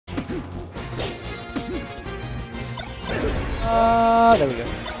There we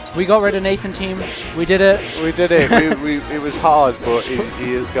go. We got rid of Nathan team. We did it. We did it. It was hard, but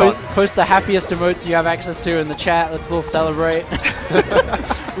he is gone. Post the happiest emotes you have access to in the chat. Let's all celebrate.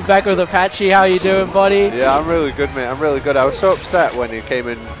 We're back with Apache. How you doing, buddy? Yeah, I'm really good, mate. I'm really good. I was so upset when he came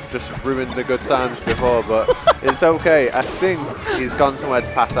in, just ruined the good times before, but it's okay. I think he's gone somewhere to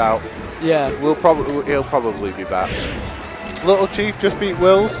pass out. Yeah. He'll probably be back. Little Chief just beat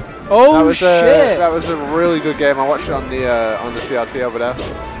Wills. Oh shit! That was a really good game. I watched it on the CRT over there.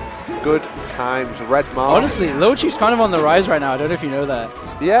 Good times. Red Mark. Honestly, Little Chief's kind of on the rise right now. I don't know if you know that.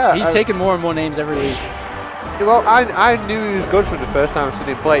 Yeah. He's taking more and more names every week. Well, I knew he was good from the first time I've seen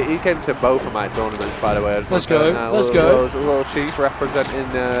him play. He came to both of my tournaments, by the way. Let's go. Let's go. Little Chief representing.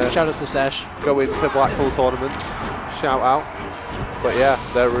 Shout out to Sash. Going to Blackpool tournaments. Shout out. But yeah,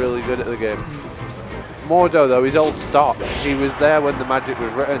 they're really good at the game. Mordo, though, he's old stock. He was there when the Magic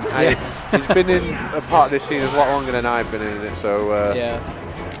was written. Yeah. He's been in a part of this scene a lot longer than I've been in it, so yeah.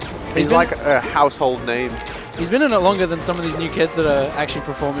 He's like a household name. He's been in it longer than some of these new kids that are actually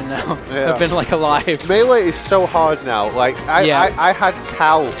performing now. Yeah. Have been like alive. Melee is so hard now. Like I had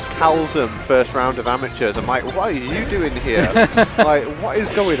Calzum first round of amateurs. I'm like, what are you doing here? Like, what is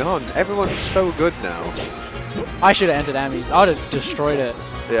going on? Everyone's so good now. I should have entered Amis. I would have destroyed it.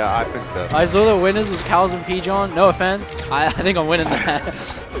 Yeah, I think so. I saw the winners was Calz and P-John. No offense. I think I'm winning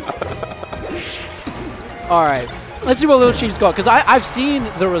that. Alright. Let's see what Little Chief's got. Because I've seen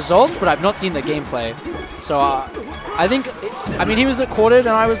the results, but I've not seen the gameplay. So I think... I mean, he was at Quartered and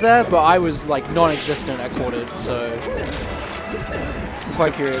I was there, but I was like non-existent at Quartered. So I'm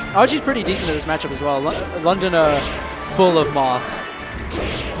quite curious. Archie's pretty decent at this matchup as well. London are full of math.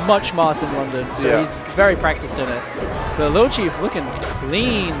 Much math in London, so yeah. He's very practiced in it. But Little Chief looking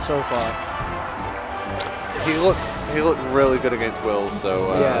clean so far. He looked really good against Will,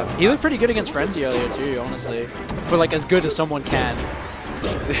 so yeah, he looked pretty good against Frenzy earlier too, honestly. For like as good as someone can.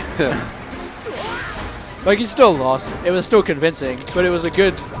 Like he still lost. It was still convincing, but it was a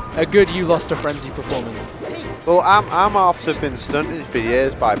good you lost to Frenzy performance. Well, our Marths have been stunted for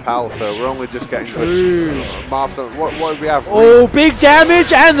years by PAL, so we're only just getting true. Marths. What do we have? Oh, big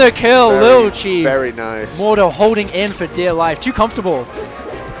damage and the kill, Little Chief. Very nice. Mordo holding in for dear life. Too comfortable.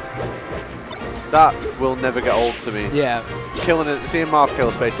 That will never get old to me. Yeah. Killing it, seeing Marth kill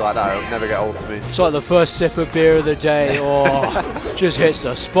a space like that will never get old to me. It's like the first sip of beer of the day. Oh, just hits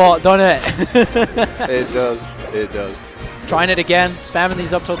the spot, doesn't it? It does. It does. Trying it again, spamming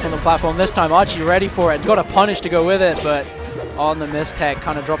these up tilts on the platform. This time Archie ready for it. It's got a punish to go with it, but on the mistech,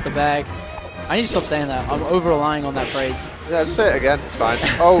 kind of dropped the bag. I need to stop saying that. I'm over-relying on that phrase. Yeah, say it again. It's fine.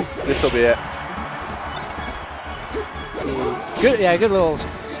 Oh, this will be it. Good, yeah, good little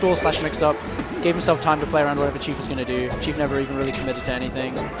stall slash mix-up. Gave himself time to play around whatever Chief was going to do. Chief never even really committed to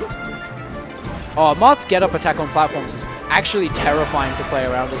anything. Oh, Marth's get-up attack on platforms is actually terrifying to play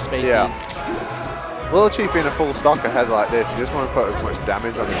around his spaces. Yeah. Little Chief being a full stock ahead like this, you just want to put as much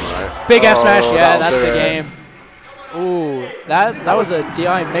damage on him, right? Big F smash, yeah, that's the game. Ooh, that was a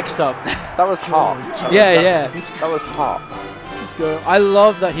DI mix-up. That was hot. That was hot. Let's go. I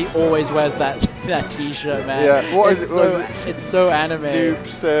love that he always wears that T-shirt, man. Yeah, what is it? It's so anime. Noob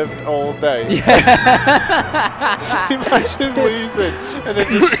served all day. Yeah. Imagine losing and then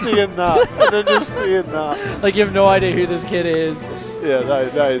just seeing that, Like you have no idea who this kid is. Yeah,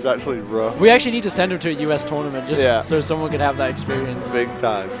 that is actually rough. We actually need to send him to a US tournament just so someone could have that experience. Big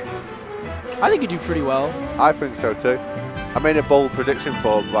time. I think you do pretty well. I think so too. I made a bold prediction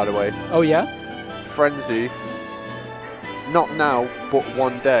for him, by the way. Oh yeah? Frenzy, not now, but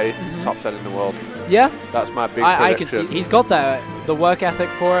one day, top 10 in the world. Yeah? That's my big prediction. I can see. He's got the work ethic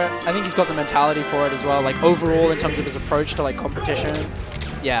for it. I think he's got the mentality for it as well. Like overall, in terms of his approach to like competition.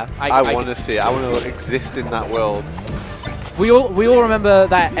 Yeah. I want to see it. I want to exist in that world. We all remember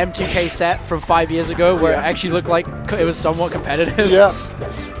that M2K set from 5 years ago where it actually looked like it was somewhat competitive. Yeah.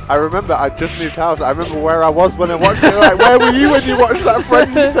 I remember I just moved house. I remember where I was when I watched it. Like, where were you when you watched that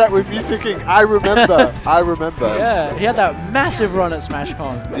Frenzy set with Beauty King? I remember. Yeah, he had that massive run at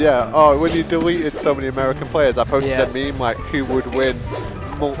SmashCon. Yeah. Oh, when you deleted so many American players, I posted a meme like, who would win,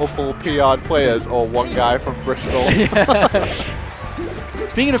 multiple PR players or one guy from Bristol?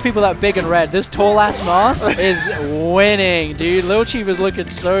 Speaking of people that big and red, this tall-ass Marth is winning, dude. Little Chief is looking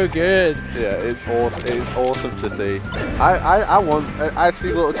so good. Yeah, it's awesome. It's awesome to see. I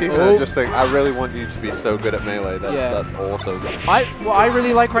see Little Chief and I just think, I really want you to be so good at Melee. That's awesome. What I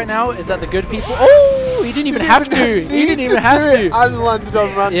really like right now is that the good people... Oh, he didn't even have to. He didn't even have to. And landed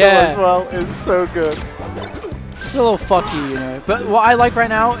on Randall as well. It's so good. It's a little fuck you know. But what I like right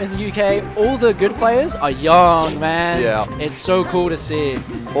now in the UK, all the good players are young, man. Yeah. It's so cool to see.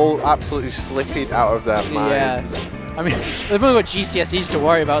 All absolutely slipping out of their minds. Yeah. I mean, they've only got GCSEs to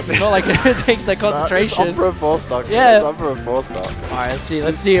worry about, so it's not like it takes their concentration. It's on for a 4-star. Yeah. It's on for a 4-star. Alright, let's see.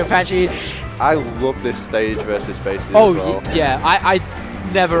 Let's see Apache. I love this stage versus Spaces Oh, as well. yeah. I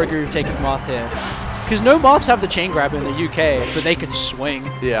never agree with taking Moth here. Because no Moths have the chain grab in the UK, but they can swing.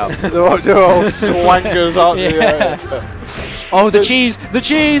 Yeah. They're all swangers, aren't they? Yeah. Oh, the cheese! The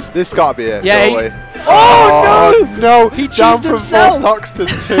cheese! This gotta be it. Yeah. Oh, no! He Down cheesed from himself. 4 stocks to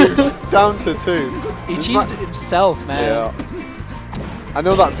 2. Down to 2. He cheesed himself, man. Yeah. I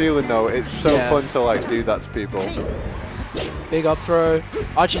know that feeling though. It's so fun to like do that to people. Big up throw.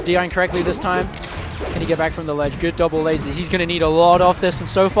 Archie DIing correctly this time. Can he get back from the ledge? Good double lasers. He's going to need a lot off this, and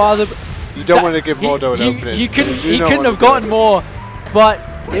so far you don't want to give Mordo an opening. He couldn't have gotten more, but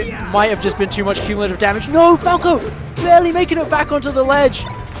it might have just been too much cumulative damage. No, Falco barely making it back onto the ledge.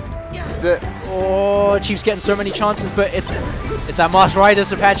 That's it. Oh, Chief's getting so many chances, but it's that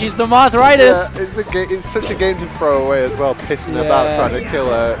Mothritis, Apache. It's the Mothritis. Yeah, it's such a game to throw away as well, pissing about trying to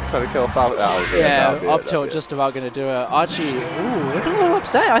kill Falco. Up tilt just about going to do it. Archie, ooh, looking a little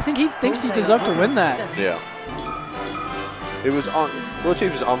upset. I think he thinks he deserved to win that. Yeah. It was on. Lil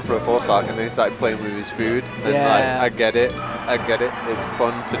Chief was on for a 4-star, and then he started playing with his food. And like, I get it. It's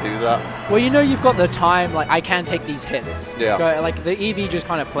fun to do that. Well, you know, you've got the time. Like, I can take these hits. Yeah. Like the EV just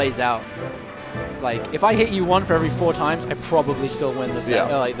kind of plays out. Like, if I hit you 1 for every 4 times, I probably still win the set,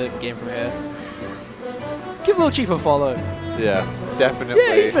 like the game from here. Give Lil Chief a follow. Yeah, definitely.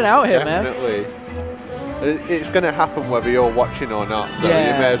 Yeah, he's been out here, man. It's going to happen whether you're watching or not, so you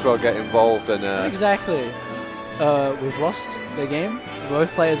may as well get involved. And exactly. We've lost the game.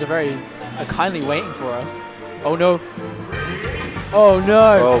 Both players are kindly waiting for us. Oh no. Oh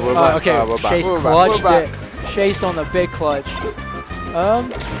no. Oh, we're back. Okay, we're back. Chase We're clutched back. it. Chase on the big clutch.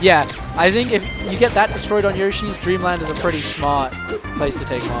 Yeah, I think if you get that destroyed on Yoshi's, Dreamland is a pretty smart place to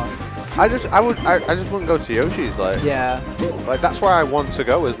take him off. I just wouldn't go to Yoshi's, like. Yeah. Like, that's where I want to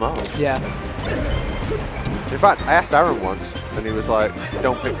go as well. Yeah. In fact, I asked Aaron once, and he was like,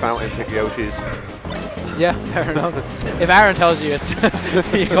 "Don't pick Fountain, pick Yoshi's." Yeah, fair enough. If Aaron tells you, it's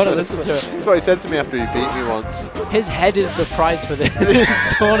you gotta listen to it. That's what he said to me after he beat me once. His head is the prize for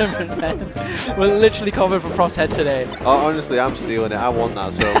this tournament, man. We're literally covered for Prof's head today. Oh, honestly, I'm stealing it. I want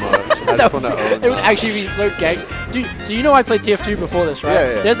that so much. I just want to own it would actually be so gagged. Dude, so you know I played TF2 before this, right?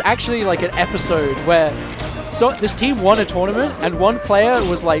 Yeah. There's actually like an episode where this team won a tournament, and one player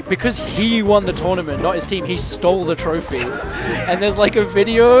was like, because he won the tournament, not his team, he stole the trophy. And there's like a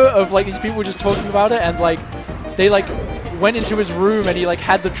video of like these people just talking about it, and like they like went into his room and he like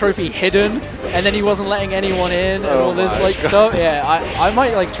had the trophy hidden, and then he wasn't letting anyone in and all this like stuff. Yeah, I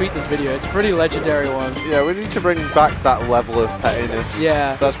might like tweet this video. It's a pretty legendary one. Yeah, we need to bring back that level of pettiness.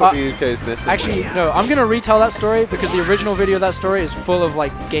 Yeah. That's what the UK is missing. Actually, no, I'm going to retell that story because the original video of that story is full of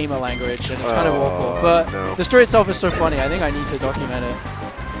like gamer language and it's kind of awful. But the story itself is so funny. I think I need to document it.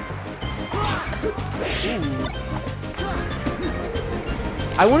 Ooh.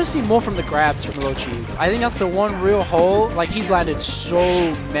 I want to see more from the grabs from Lil Chief. I think that's the one real hole. Like, he's landed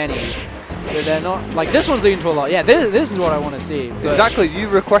so many. But they're not... Like, this one's leading to a lot. Yeah, this is what I want to see. Exactly, you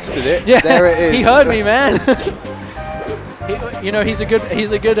requested it. Yeah, there it is. He heard me, man. You know, he's a good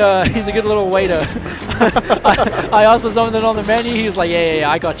little waiter. I asked for something on the menu. He was like, yeah,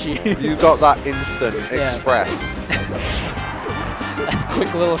 I got you. You got that instant express.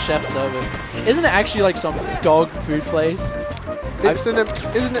 Quick little chef service. Isn't it actually like some dog food place? Isn't it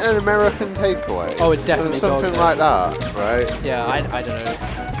an American takeaway? Oh, it's definitely something like that, right? Yeah, I don't know.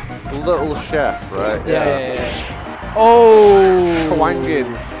 Little chef, right? Yeah. Oh!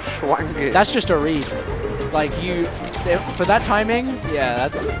 Schwangin. That's just a read. Like, for that timing, yeah,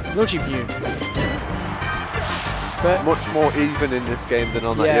 that's Lil Chief new. But much more even in this game than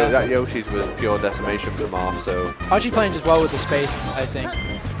on that. That Yoshi's was pure decimation from off, so. Archie playing just well with the space, I think.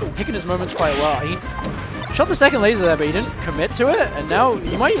 Picking his moments quite well. He shot the second laser there, but he didn't commit to it, and now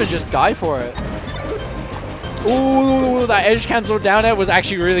he might even just die for it. Ooh, that edge cancel down air was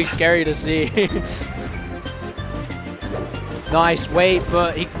actually really scary to see. Nice wait,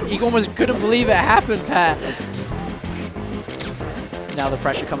 but he almost couldn't believe it happened, Pat. Now the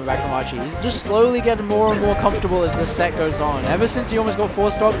pressure coming back from Archie. He's just slowly getting more and more comfortable as this set goes on. Ever since he almost got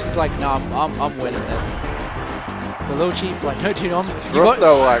 4-stocked, he's like, nah, I'm winning this. The Lil Chief, like, no, dude, it's rough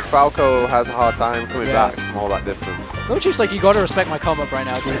though, like, Falco has a hard time coming back from all that distance. Lil Chief's like, you gotta respect my come up right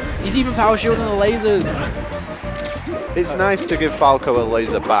now, dude. He's even power shielding the lasers. It's nice to give Falco a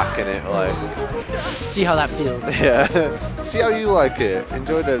laser back in it, like. See how that feels. Yeah. See how you like it.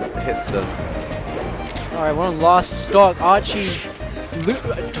 Enjoy the hit stun. Alright, we're on last stock. Archie's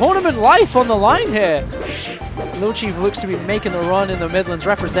tournament life on the line here. Lil Chief looks to be making the run in the Midlands,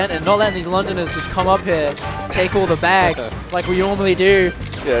 representing, not letting these Londoners just come up here, take all the bag like we normally do.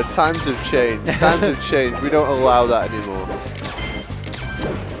 Yeah, times have changed. Times have changed. We don't allow that anymore.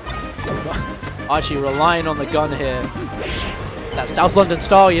 Archie relying on the gun here. That South London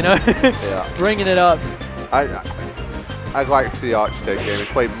style, you know? Yeah. Bringing it up. I'd like to see Archie take game. He's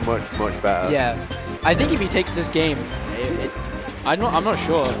played much, much better. Yeah. I think if he takes this game, I'm not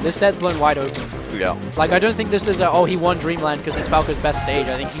sure. This set's blown wide open. Yeah. Like, I don't think this is oh, he won Dreamland because it's Falco's best stage.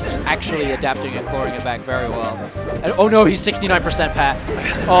 I think he's actually adapting and clawing it back very well. And, oh no, he's 69% Pat.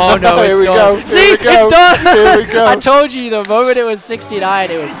 Oh no, it's done. See, it's done! Here we go. I told you, the moment it was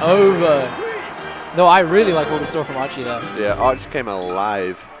 69, it was over. No, I really like what we saw from Archie there. Yeah, Archie came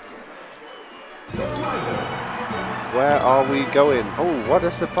alive. Where are we going? Oh, what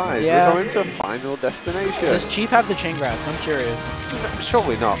a surprise. Yeah. We're going to Final Destination. Does Chief have the chain grabs? I'm curious.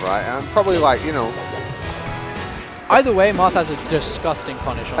 Surely not, right? Probably like, you know. Either way, Marth has a disgusting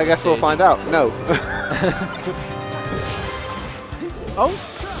punish on I guess the we'll stage. find out. No. Oh?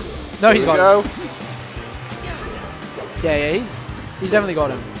 No, he's got him. Yeah, he's definitely got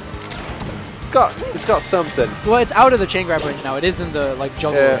him. It's got something. Well, it's out of the chain grab range now. It is in the like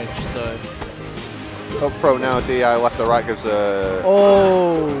juggle range, so. Up throw now, DI left or right gives a...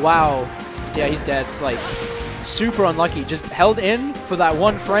 Oh, wow. Yeah, he's dead. Like, super unlucky. Just held in for that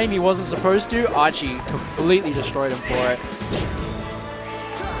one frame he wasn't supposed to. Archie completely destroyed him for it.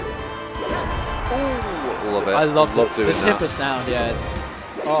 Ooh, love it. I love the doing tipper sound. Yeah,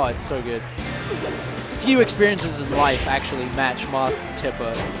 it's so good. Few experiences in life actually match Marth's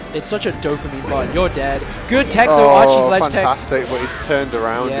tipper. It's such a dopamine button. You're dead. Good tech though, Archie's ledge tech. Fantastic, but he's turned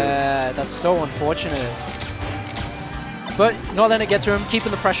around. Yeah, that's so unfortunate. But not letting it get to him, keeping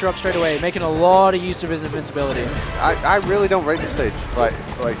the pressure up straight away, making a lot of use of his invincibility. I really don't rate this stage. Like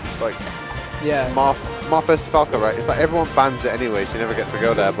yeah. Marth versus Falco, right? It's like everyone bans it anyway, so you never get to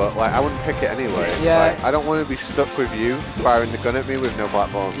go there, but like I wouldn't pick it anyway. Yeah. Like, I don't want to be stuck with you firing the gun at me with no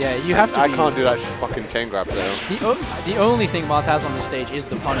platform. Yeah, you have to I can't do that fucking chain grab though. The only thing Marth has on this stage is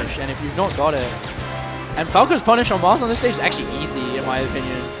the punish, and if you've not got it... And Falco's punish on Marth on this stage is actually easy, in my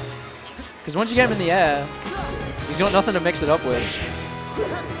opinion. Because once you get him in the air, he's got nothing to mix it up with.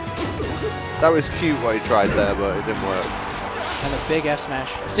 That was cute what he tried there, but it didn't work. And a big F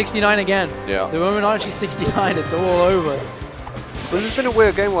smash. 69 again. Yeah. The moment Archie's 69, it's all over. But there's been a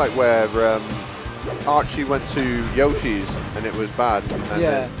weird game like where Archie went to Yoshi's and it was bad,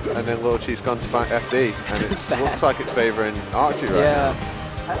 and then Lil Chief's gone to fight FD, and it looks like it's favouring Archie right now.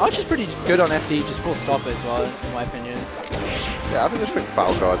 Archie's pretty good on FD, just full stop as well, in my opinion. Yeah, I just think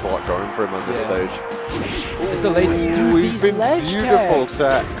Falco has a lot going for him on this stage. It's the lazy. Dude, these ledge beautiful techs.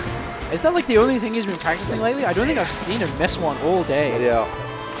 techs. Is that like the only thing he's been practicing lately? I don't think I've seen him miss one all day. Yeah.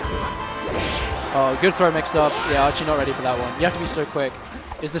 Oh, good throw mix up. Yeah, Archie not ready for that one. You have to be so quick.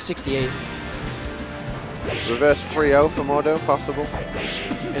 Is the 68. Reverse 3-0 for mordo, possible.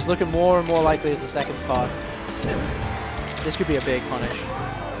 It's looking more and more likely as the seconds pass. This could be a big punish.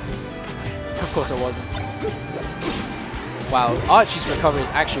 Of course it wasn't. Wow, Archie's recovery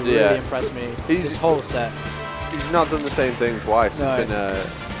has actually really impressed me this whole set. He's not done the same thing twice. No. It's been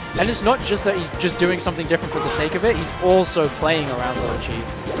and it's not just that he's just doing something different for the sake of it, he's also playing around Lil Chief.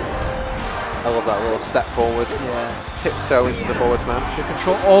 I love that little step forward. Yeah. Tiptoe into the forward smash. The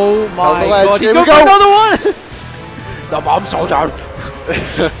control. Oh my god, he's going for another one! The bomb soldier!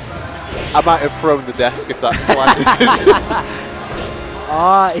 I might have thrown the desk if that landed.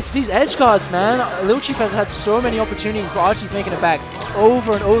 It's these edge guards, man. Lil Chief has had so many opportunities, but Archie's making it back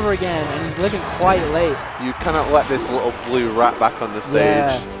over and over again, and he's living quite late. You cannot let this little blue rat back on the stage.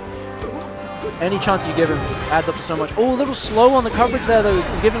 Yeah. Any chance you give him just adds up to so much. Oh, a little slow on the coverage there, though,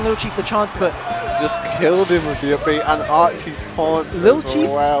 giving Lil Chief the chance, but... Just killed him with the upbeat, and Archie taunts Lil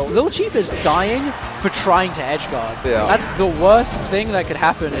Chief is dying for trying to edge guard. Yeah. That's the worst thing that could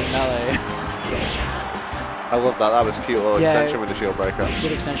happen in Melee. I love that. That was a cute little extension with the shield breaker.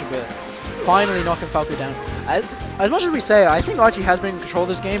 Good extension, but finally knocking Falco down. As much as we say, I think Archie has been in control of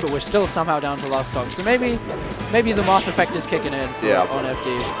this game, but we're still somehow down to last stock. So maybe the Marth effect is kicking in on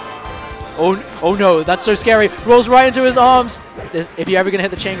FD. Oh no, that's so scary. Rolls right into his arms. If you're ever going to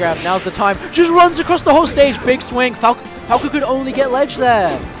hit the chain grab, now's the time. Just runs across the whole stage. Big swing. Falco could only get ledge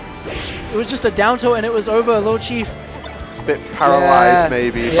there. It was just a down tilt and it was over. Lil Chief. Bit paralyzed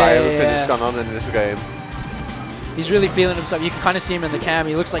maybe by everything that's gone on in this game. He's really feeling himself. You can kind of see him in the cam.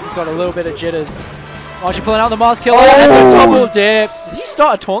 He looks like he's got a little bit of jitters. Archie pulling out the Marth killer and the double dip. Did he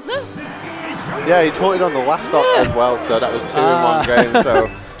start a taunt there? Yeah, he taunted on the last stop as well, so that was 2 in one game.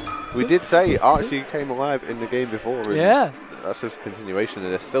 So we did say Archie came alive in the game before. Yeah. that's just continuation,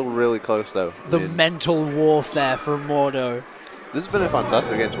 and they're still really close though. The mental warfare from Mordo. This has been a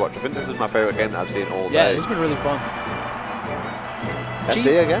fantastic game to watch. I think this is my favourite game that I've seen all day. Yeah, it's been really fun.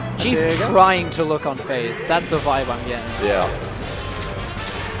 FD again? Chief FD again? trying to look unfazed. That's the vibe I'm getting. Yeah.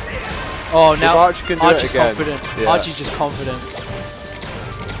 Oh, now Archie's confident. Yeah. Archie's just confident.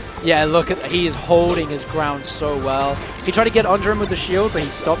 Yeah, look at he is holding his ground so well. He tried to get under him with the shield, but he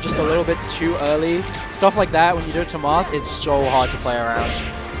stopped just a little bit too early. Stuff like that, when you do it to Marth, it's so hard to play around.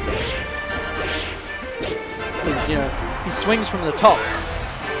 Because, you know, he swings from the top.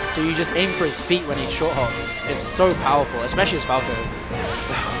 So you just aim for his feet when he short hops. It's so powerful, especially as Falco.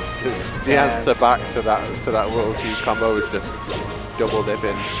 The answer back to that little cheese combo is just double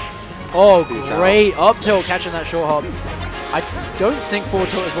dipping. Oh, great up tilt catching that short hop. I don't think forward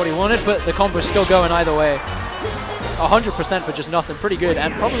tilt is what he wanted, but the combo's still going either way. 100% for just nothing. Pretty good,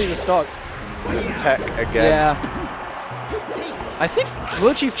 and probably the stock. The tech again. Yeah. I think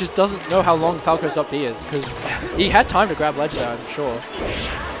Little Chief just doesn't know how long Falco's up B is, because he had time to grab ledge there, I'm sure.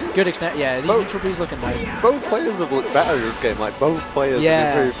 Good extent. Yeah, these neutral Bs looking nice. Both players have looked better in this game. Like, both players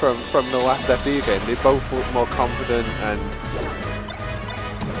have improved from the last FD game. They both look more confident and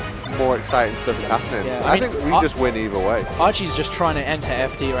more exciting stuff is happening. Yeah, I think we just win either way. Archie's just trying to enter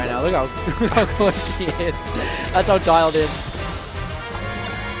FD right now. Look how close he is. That's how dialed in.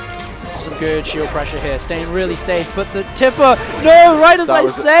 Some good shield pressure here, staying really safe, but the tipper, no, right as I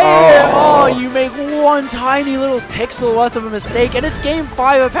say it! Oh, you make one tiny little pixel worth of a mistake, and it's game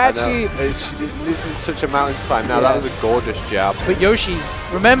 5, Apache! This is such a mountain to climb. Now, that was a gorgeous jab. But Yoshi's,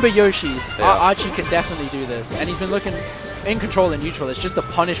 remember Yoshi's, Archie can definitely do this, and he's been looking in control and neutral. It's just the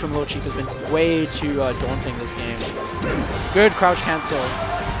punish from Lord Chief has been way too daunting this game. Good crouch cancel.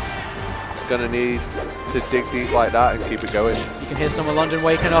 He's going to need to dig deep like that and keep it going. You can hear some of London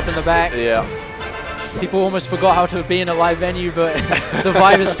waking up in the back. Yeah. People almost forgot how to be in a live venue, but the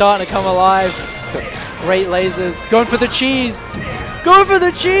vibe is starting to come alive. Great lasers. Going for the cheese. Going for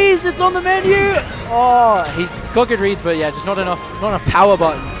the cheese. It's on the menu. Oh, he's got good reads, but yeah, just not enough power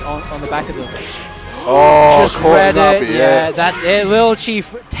buttons on the back of them. Oh, just read it. Yeah, that's it. Little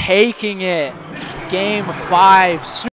Chief taking it. Game 5.